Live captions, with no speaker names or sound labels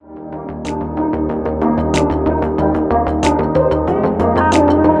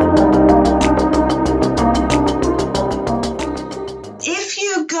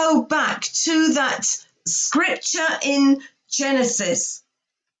to that scripture in Genesis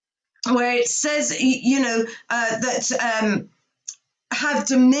where it says, that have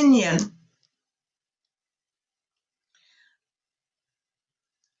dominion.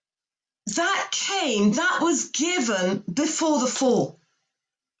 That was given before the fall.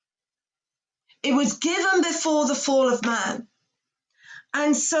 It was given before the fall of man.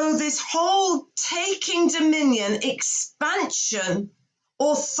 And so this whole taking dominion, expansion,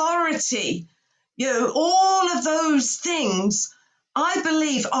 authority, all of those things, I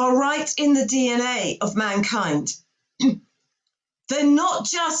believe, are right in the DNA of mankind. They're not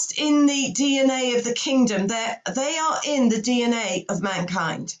just in the DNA of the kingdom, they are in the DNA of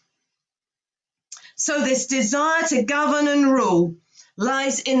mankind. So this desire to govern and rule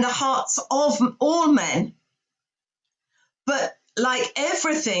lies in the hearts of all men. But like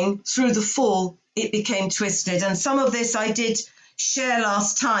everything through the fall, it became twisted. And some of this I did share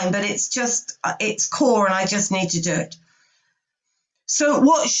last time, but it's core and I just need to do it. So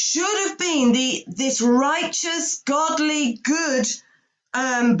what should have been this righteous, godly, good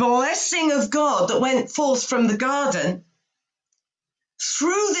blessing of God that went forth from the garden,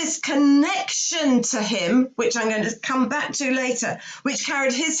 through this connection to him, which I'm going to come back to later, which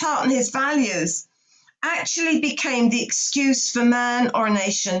carried his heart and his values, actually became the excuse for man or a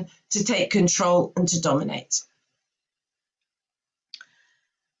nation to take control and to dominate.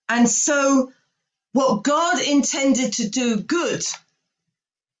 And so what God intended to do good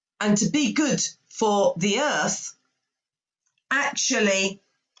and to be good for the earth actually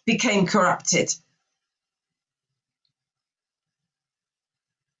became corrupted.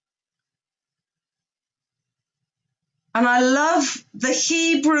 And I love the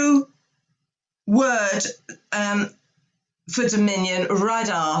Hebrew word for dominion,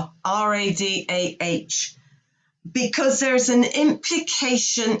 radah, R-A-D-A-H, because there's an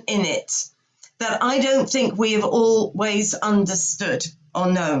implication in it that I don't think we have always understood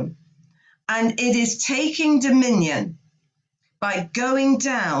or known. And it is taking dominion by going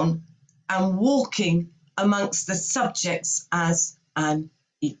down and walking amongst the subjects as an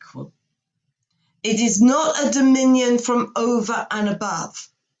equal. It is not a dominion from over and above,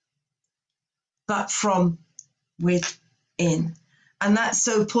 but from within. And that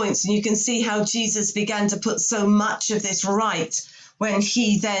so points, and you can see how Jesus began to put so much of this right when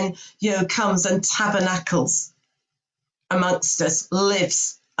he then, comes and tabernacles amongst us,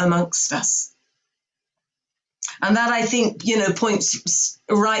 lives amongst us. And that, I think, points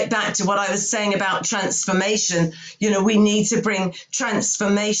right back to what I was saying about transformation. We need to bring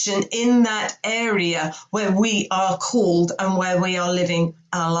transformation in that area where we are called and where we are living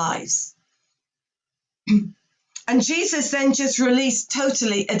our lives. And Jesus then just released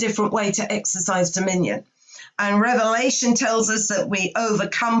totally a different way to exercise dominion. And Revelation tells us that we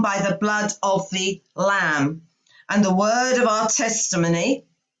overcome by the blood of the Lamb and the word of our testimony.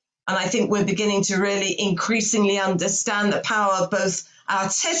 And I think we're beginning to really increasingly understand the power of both our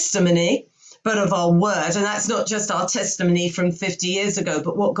testimony, but of our word. And that's not just our testimony from 50 years ago,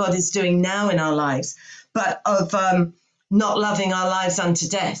 but what God is doing now in our lives, but of not loving our lives unto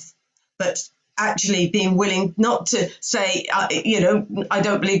death, but actually being willing not to say, I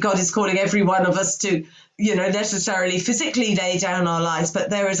don't believe God is calling every one of us to, necessarily physically lay down our lives, but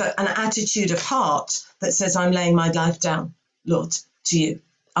there is an attitude of heart that says, I'm laying my life down, Lord, to you.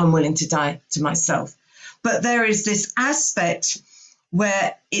 I'm willing to die to myself. But there is this aspect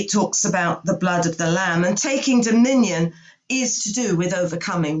where it talks about the blood of the Lamb, and taking dominion is to do with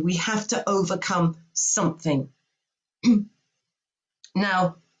overcoming. We have to overcome something.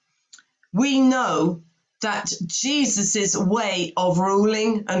 Now, we know that Jesus's way of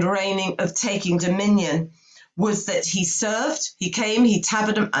ruling and reigning, of taking dominion, was that he served. He came, he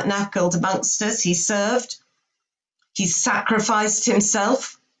tabernacled amongst us, he served, he sacrificed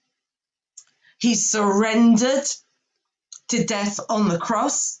himself, he surrendered to death on the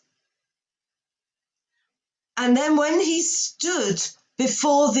cross. And then when he stood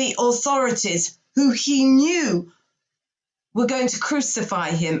before the authorities who he knew were going to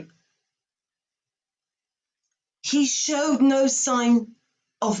crucify him, he showed no sign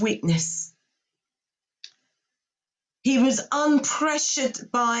of weakness. He was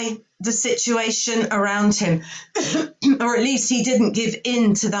unpressured by the situation around him, or at least he didn't give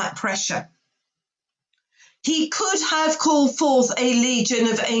in to that pressure. He could have called forth a legion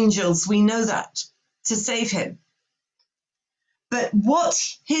of angels, we know that, to save him. But what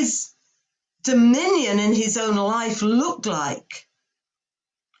his dominion in his own life looked like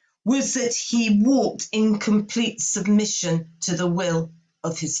was that he walked in complete submission to the will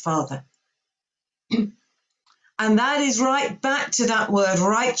of his Father. And that is right back to that word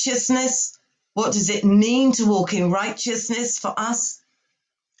righteousness, What does it mean to walk in righteousness for us?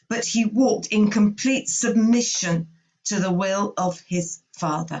 But he walked in complete submission to the will of his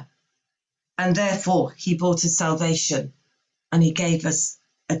Father. And therefore, he brought us salvation and he gave us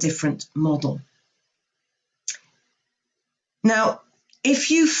a different model. Now,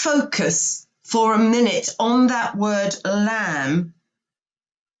 if you focus for a minute on that word lamb,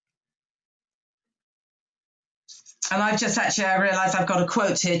 and I realise I've got a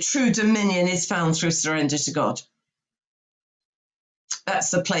quote here, true dominion is found through surrender to God. That's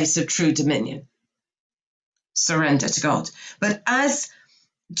the place of true dominion, surrender to God. But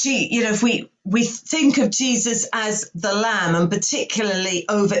if we think of Jesus as the lamb, and particularly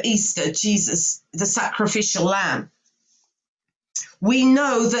over Easter, Jesus, the sacrificial lamb, we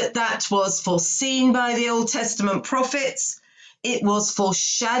know that that was foreseen by the Old Testament prophets. It was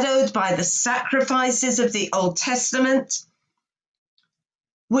foreshadowed by the sacrifices of the Old Testament,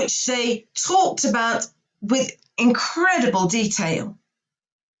 which they talked about with incredible detail.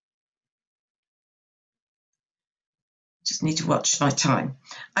 Just need to watch my time.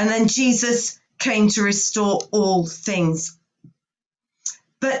 And then Jesus came to restore all things.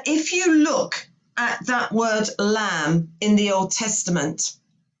 But if you look at that word lamb in the Old Testament,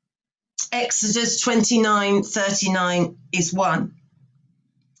 Exodus 29:39 is one.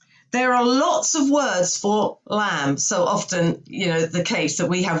 There are lots of words for lamb. So often, the case that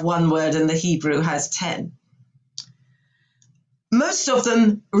we have one word and the Hebrew has 10. Most of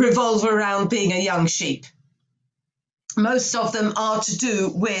them revolve around being a young sheep. Most of them are to do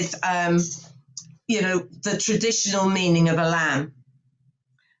with, the traditional meaning of a lamb.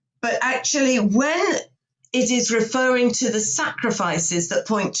 But actually, when it is referring to the sacrifices that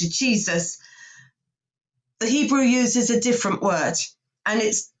point to Jesus, the Hebrew uses a different word. And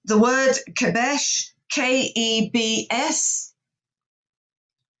it's the word kebesh, K-E-B-S.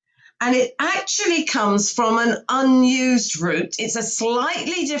 And it actually comes from an unused root. It's a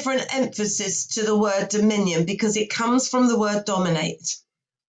slightly different emphasis to the word dominion because it comes from the word dominate.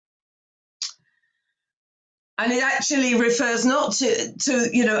 And it actually refers not to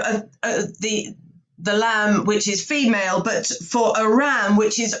the lamb, which is female, but for a ram,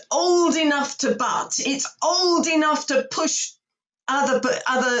 which is old enough to butt. It's old enough to push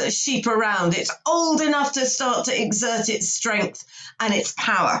other sheep around. It's old enough to start to exert its strength and its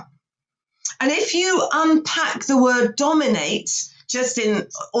power. And if you unpack the word dominate, just in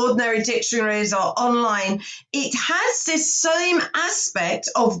ordinary dictionaries or online, it has this same aspect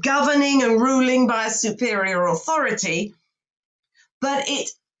of governing and ruling by a superior authority, but it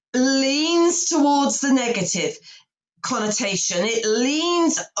leans towards the negative connotation. It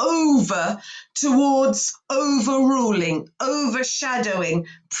leans over towards overruling, overshadowing,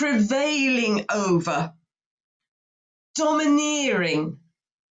 prevailing over, domineering,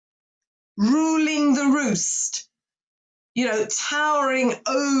 ruling the roost, towering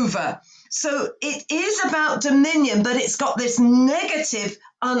over. So it is about dominion, but it's got this negative,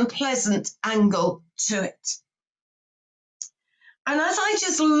 unpleasant angle to it. And as I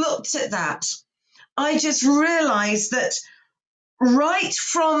just looked at that, I just realized that right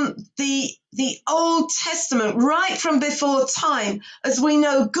from the Old Testament, right from before time, as we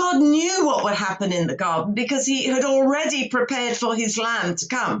know, God knew what would happen in the garden because he had already prepared for his lamb to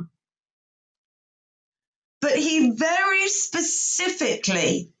come. But he very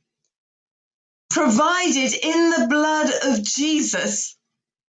specifically provided in the blood of Jesus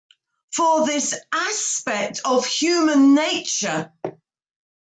for this aspect of human nature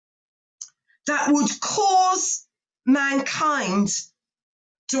that would cause mankind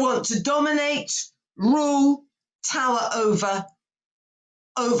to want to dominate, rule, tower over,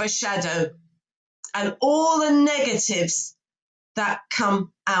 overshadow, and all the negatives that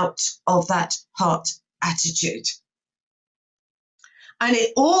come out of that heart attitude. And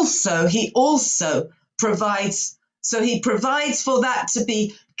he also provides, so he provides for that to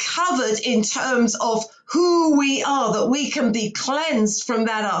be covered in terms of who we are, that we can be cleansed from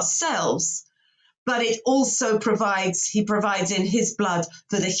that ourselves. But it also he provides in his blood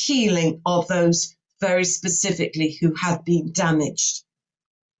for the healing of those very specifically who have been damaged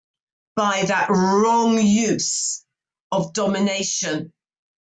by that wrong use of domination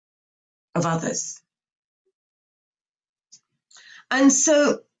of others. And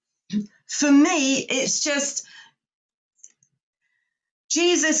so for me, it's just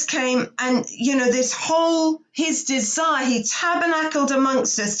Jesus came and, his desire, he tabernacled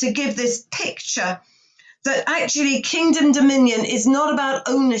amongst us to give this picture that actually kingdom dominion is not about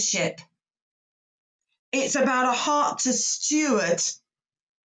ownership. It's about a heart to steward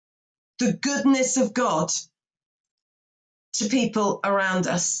the goodness of God to people around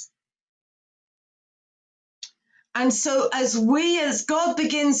us. And so as God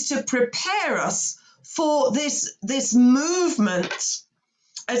begins to prepare us for this movement,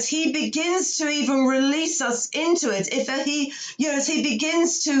 as he begins to even release us into it, as he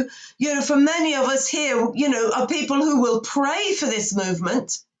begins to, for many of us here, are people who will pray for this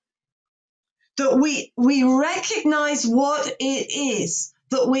movement, that we recognize what it is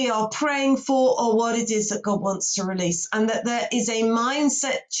that we are praying for, or what it is that God wants to release, and that there is a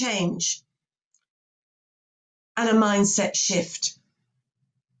mindset change and a mindset shift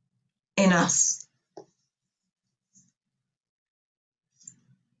in us.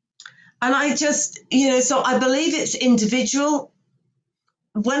 And I just, so I believe it's individual.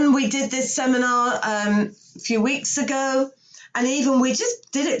 When we did this seminar a few weeks ago, and even we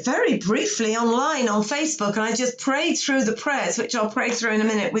just did it very briefly online on Facebook, and I just prayed through the prayers, which I'll pray through in a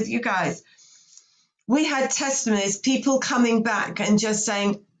minute with you guys. We had testimonies, people coming back and just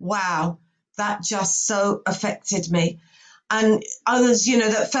saying, wow, that just so affected me. And others,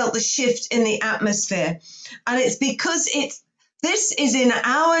 that felt the shift in the atmosphere. And it's because this is in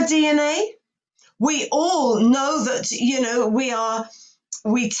our DNA. We all know that,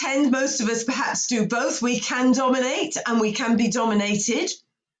 most of us perhaps do both. We can dominate and we can be dominated,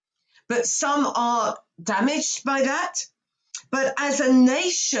 but some are damaged by that. But as a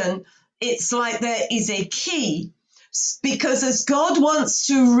nation, it's like there is a key, because as God wants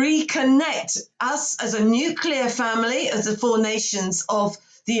to reconnect us as a nuclear family, as the 4 nations of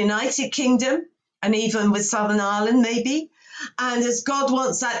the United Kingdom, and even with Southern Ireland maybe, and as God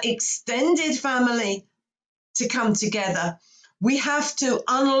wants that extended family to come together, we have to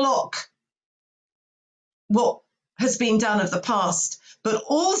unlock what has been done of the past, but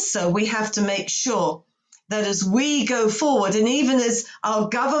also we have to make sure that as we go forward, and even as our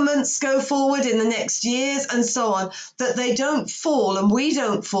governments go forward in the next years and so on, that they don't fall, and we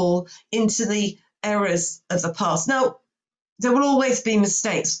don't fall into the errors of the past. Now, there will always be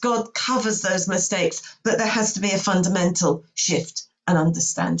mistakes. God covers those mistakes, but there has to be a fundamental shift and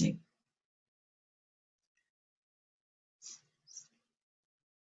understanding.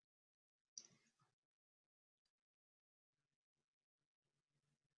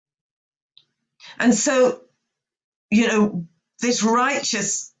 And so, this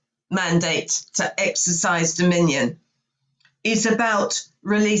righteous mandate to exercise dominion is about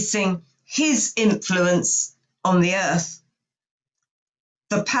releasing his influence on the earth,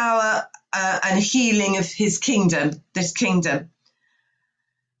 the power and healing of his kingdom, this kingdom,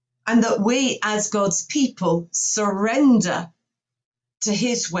 and that we as God's people surrender to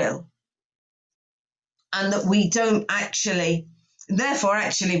his will, and that we don't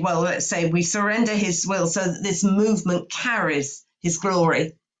let's say we surrender his will so that this movement carries his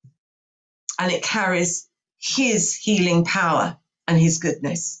glory, and it carries his healing power and his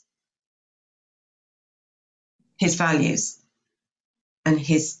goodness, his values and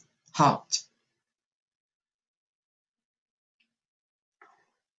his heart.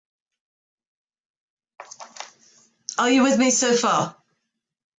 Are you with me so far?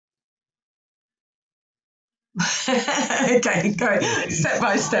 Okay, go step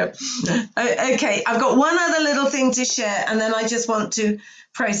by step. Okay, I've got one other little thing to share, and then I just want to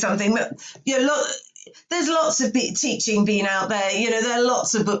pray something. There's lots of teaching being out there. There are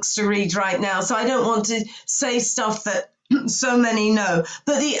lots of books to read right now, so I don't want to say stuff that so many know.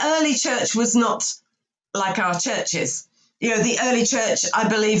 But the early church was not like our churches. The early church, I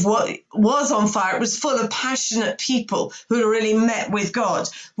believe, what was on fire. It was full of passionate people who really met with God.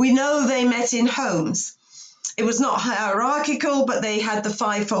 We know they met in homes. It was not hierarchical, but they had the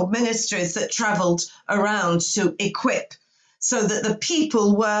 5-fold ministries that traveled around to equip, so that the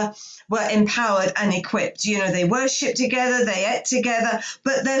people were empowered and equipped. They worshiped together, they ate together,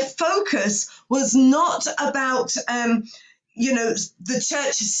 but their focus was not about, the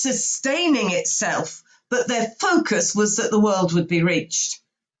church sustaining itself, but their focus was that the world would be reached.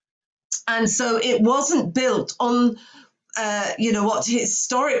 And so it wasn't built on what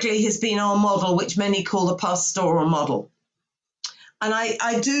historically has been our model, which many call the pastoral model. And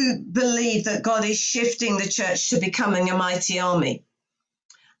I do believe that God is shifting the church to becoming a mighty army.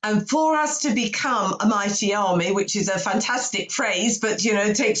 And for us to become a mighty army, which is a fantastic phrase, but,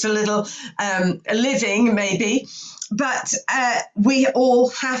 it takes a little living maybe, but we all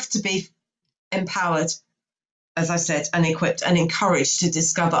have to be empowered, as I said, and equipped and encouraged to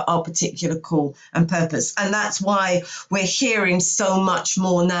discover our particular call and purpose. And that's why we're hearing so much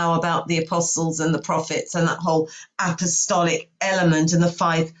more now about the apostles and the prophets and that whole apostolic element and the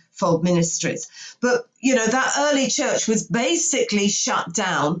 5-fold ministries. But, that early church was basically shut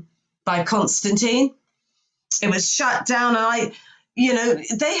down by Constantine. It was shut down. And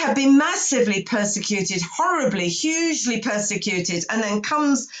they have been massively persecuted, horribly, hugely persecuted. And then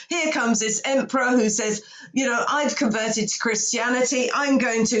here comes this emperor who says, I've converted to Christianity. I'm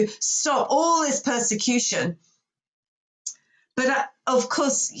going to stop all this persecution. But of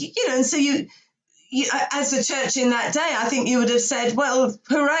course, and so you, as a church in that day, I think you would have said, well,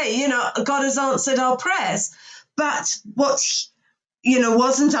 hooray, God has answered our prayers. But what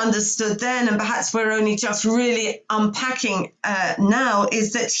wasn't understood then, and perhaps we're only just really unpacking now,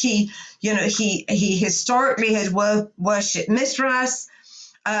 is that he historically had worshipped Mithras.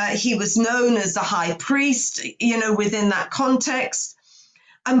 He was known as the high priest, within that context.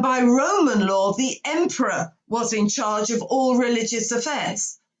 And by Roman law, the emperor was in charge of all religious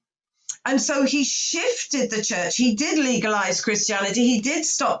affairs. And so he shifted the church. He did legalize Christianity. He did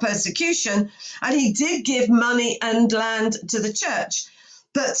stop persecution, and he did give money and land to the church.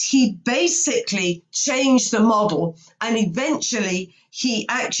 But he basically changed the model, and eventually he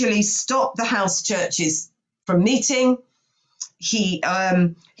actually stopped the house churches from meeting. He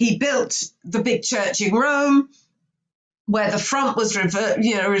built the big church in Rome, where the front was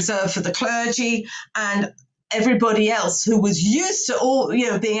reserved for the clergy, and everybody else who was used to all,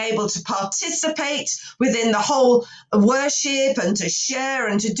 being able to participate within the whole worship and to share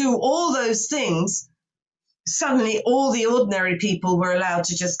and to do all those things. Suddenly all the ordinary people were allowed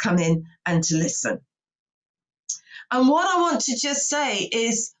to just come in and to listen. And what I want to just say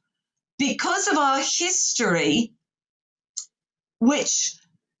is, because of our history, which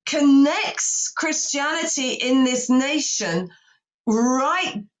connects Christianity in this nation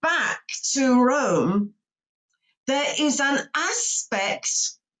right back to Rome, there is an aspect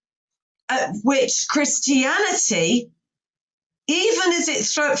at which Christianity, even as it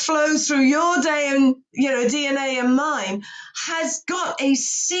flows through your day and DNA and mine, has got a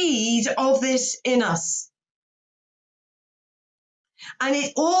seed of this in us. And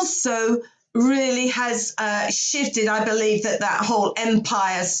it also really has shifted, I believe, that whole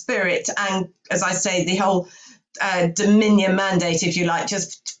empire spirit, and as I say, the whole dominion mandate, if you like,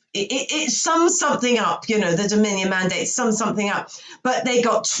 just it sums something up, the dominion mandate sums something up, but they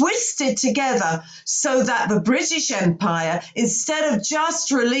got twisted together so that the British Empire, instead of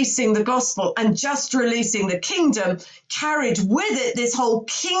just releasing the gospel and just releasing the kingdom, carried with it this whole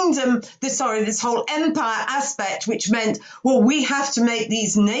this whole empire aspect, which meant, well, we have to make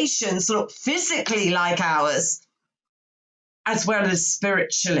these nations look physically like ours, as well as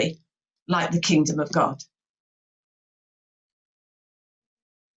spiritually like the kingdom of God.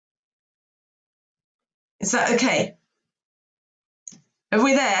 Is that okay? Are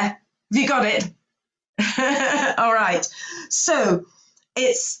we there? Have you got it? All right. So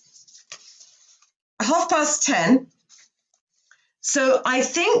it's 10:30. So I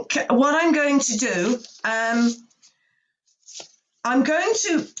think what I'm going to do, I'm going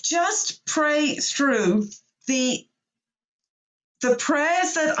to just pray through the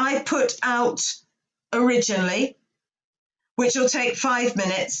prayers that I put out originally, which will take 5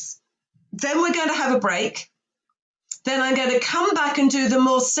 minutes. Then we're going to have a break. Then I'm going to come back and do the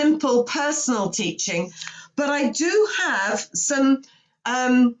more simple personal teaching. But I do have some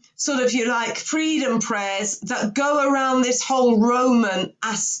freedom prayers that go around this whole Roman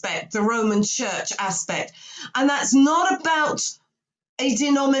aspect, the Roman church aspect. And that's not about a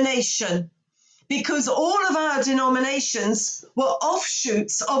denomination, because all of our denominations were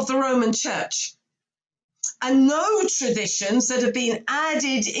offshoots of the Roman church. And no traditions that have been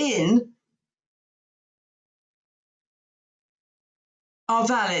added in are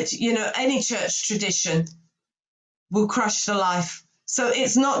valid. Any church tradition will crush the life. So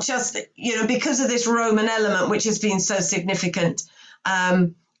it's not just, because of this Roman element, which has been so significant,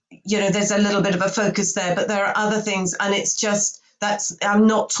 there's a little bit of a focus there, but there are other things. And it's just, I'm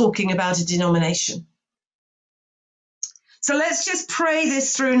not talking about a denomination. So let's just pray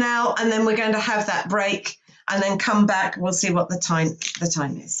this through now, and then we're going to have that break and then come back. We'll see what the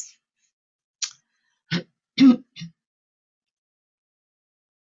time is.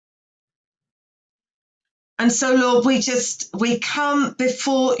 And so, Lord, we come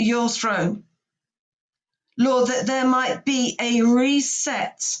before your throne, Lord, that there might be a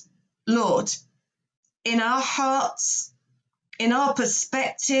reset, Lord, in our hearts, in our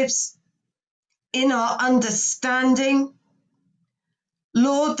perspectives, in our understanding.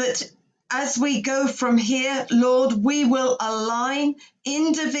 Lord, that as we go from here, Lord, we will align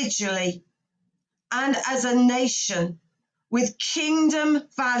individually and as a nation with kingdom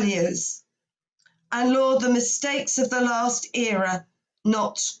values. And Lord, the mistakes of the last era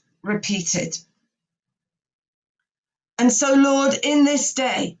not repeated. And so, Lord, in this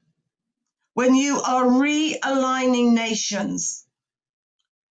day, when you are realigning nations,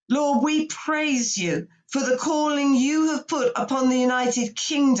 Lord, we praise you for the calling you have put upon the United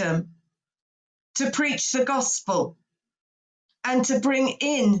Kingdom to preach the gospel and to bring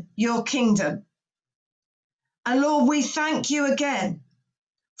in your kingdom. And Lord, we thank you again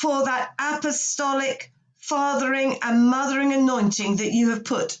for that apostolic fathering and mothering anointing that you have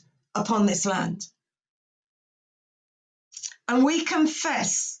put upon this land. And we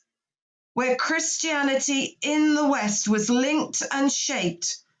confess where Christianity in the West was linked and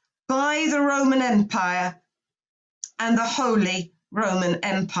shaped by the Roman Empire and the Holy Roman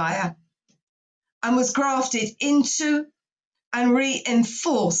Empire, and was grafted into and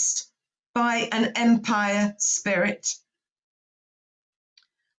reinforced by an empire spirit.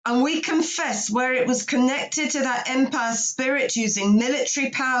 And we confess where it was connected to that empire spirit using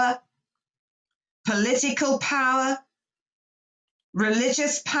military power, political power,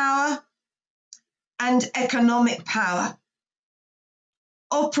 religious power, and economic power,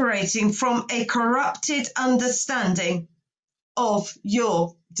 operating from a corrupted understanding of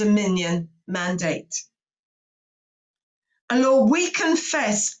your dominion mandate. And Lord, we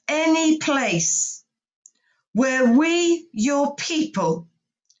confess any place where we, your people,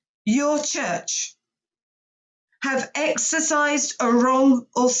 your church, have exercised a wrong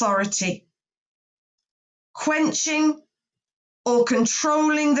authority, quenching or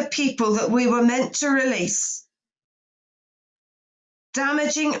controlling the people that we were meant to release,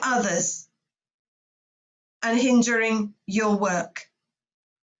 damaging others, and hindering your work.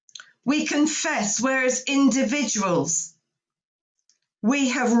 We confess where as individuals we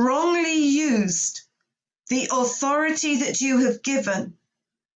have wrongly used the authority that you have given,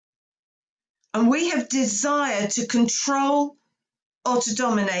 and we have desired to control or to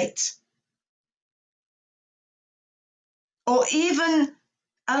dominate, or even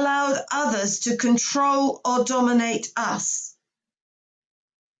allowed others to control or dominate us,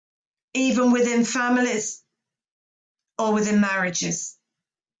 even within families or within marriages.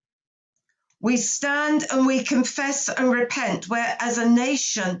 We stand and we confess and repent where as a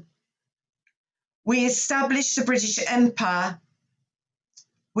nation we established the British Empire,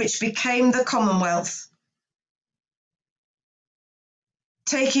 which became the Commonwealth,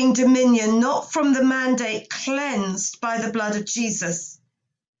 taking dominion not from the mandate cleansed by the blood of Jesus,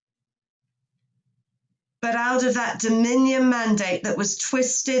 but out of that dominion mandate that was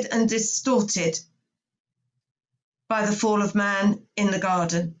twisted and distorted by the fall of man in the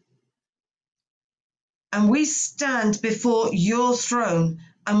garden. And we stand before your throne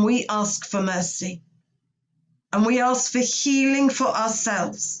and we ask for mercy. And we ask for healing for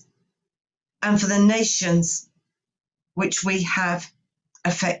ourselves and for the nations which we have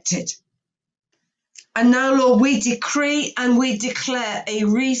affected. And now, Lord, we decree and we declare a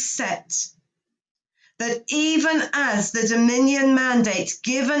reset, that even as the dominion mandate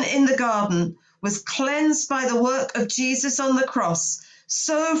given in the garden was cleansed by the work of Jesus on the cross,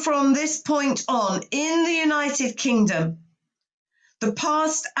 so from this point on in the United Kingdom, the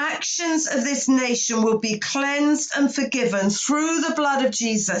past actions of this nation will be cleansed and forgiven through the blood of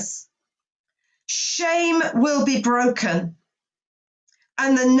Jesus. Shame will be broken,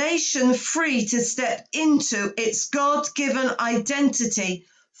 and the nation free to step into its God-given identity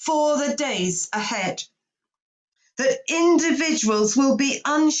for the days ahead. That individuals will be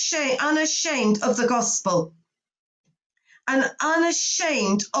unashamed of the gospel and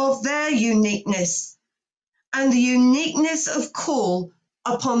unashamed of their uniqueness and the uniqueness of call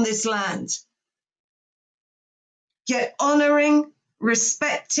upon this land, yet honouring,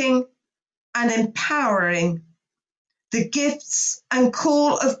 respecting, and empowering the gifts and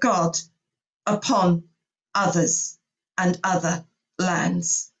call of God upon others and other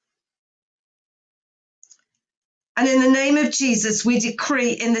lands. And in the name of Jesus, we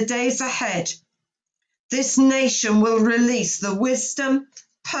decree in the days ahead, this nation will release the wisdom,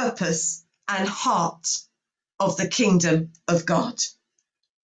 purpose, and heart of the kingdom of God.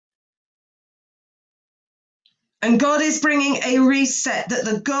 And God is bringing a reset that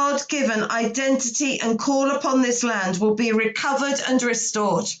the God-given identity and call upon this land will be recovered and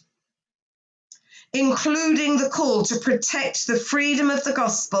restored, including the call to protect the freedom of the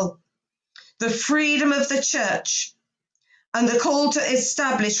gospel, the freedom of the church, and the call to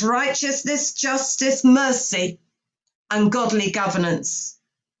establish righteousness, justice, mercy, and godly governance.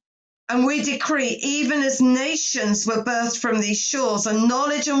 And we decree, even as nations were birthed from these shores and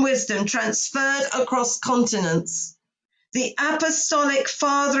knowledge and wisdom transferred across continents, the apostolic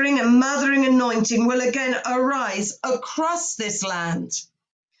fathering and mothering anointing will again arise across this land.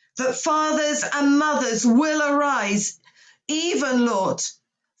 That fathers and mothers will arise, even, Lord,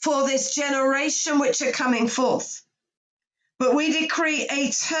 for this generation which are coming forth. But we decree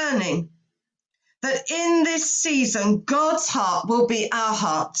a turning, that in this season, God's heart will be our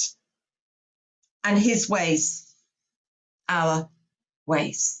heart and his ways our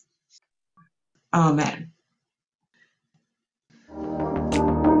ways. Amen.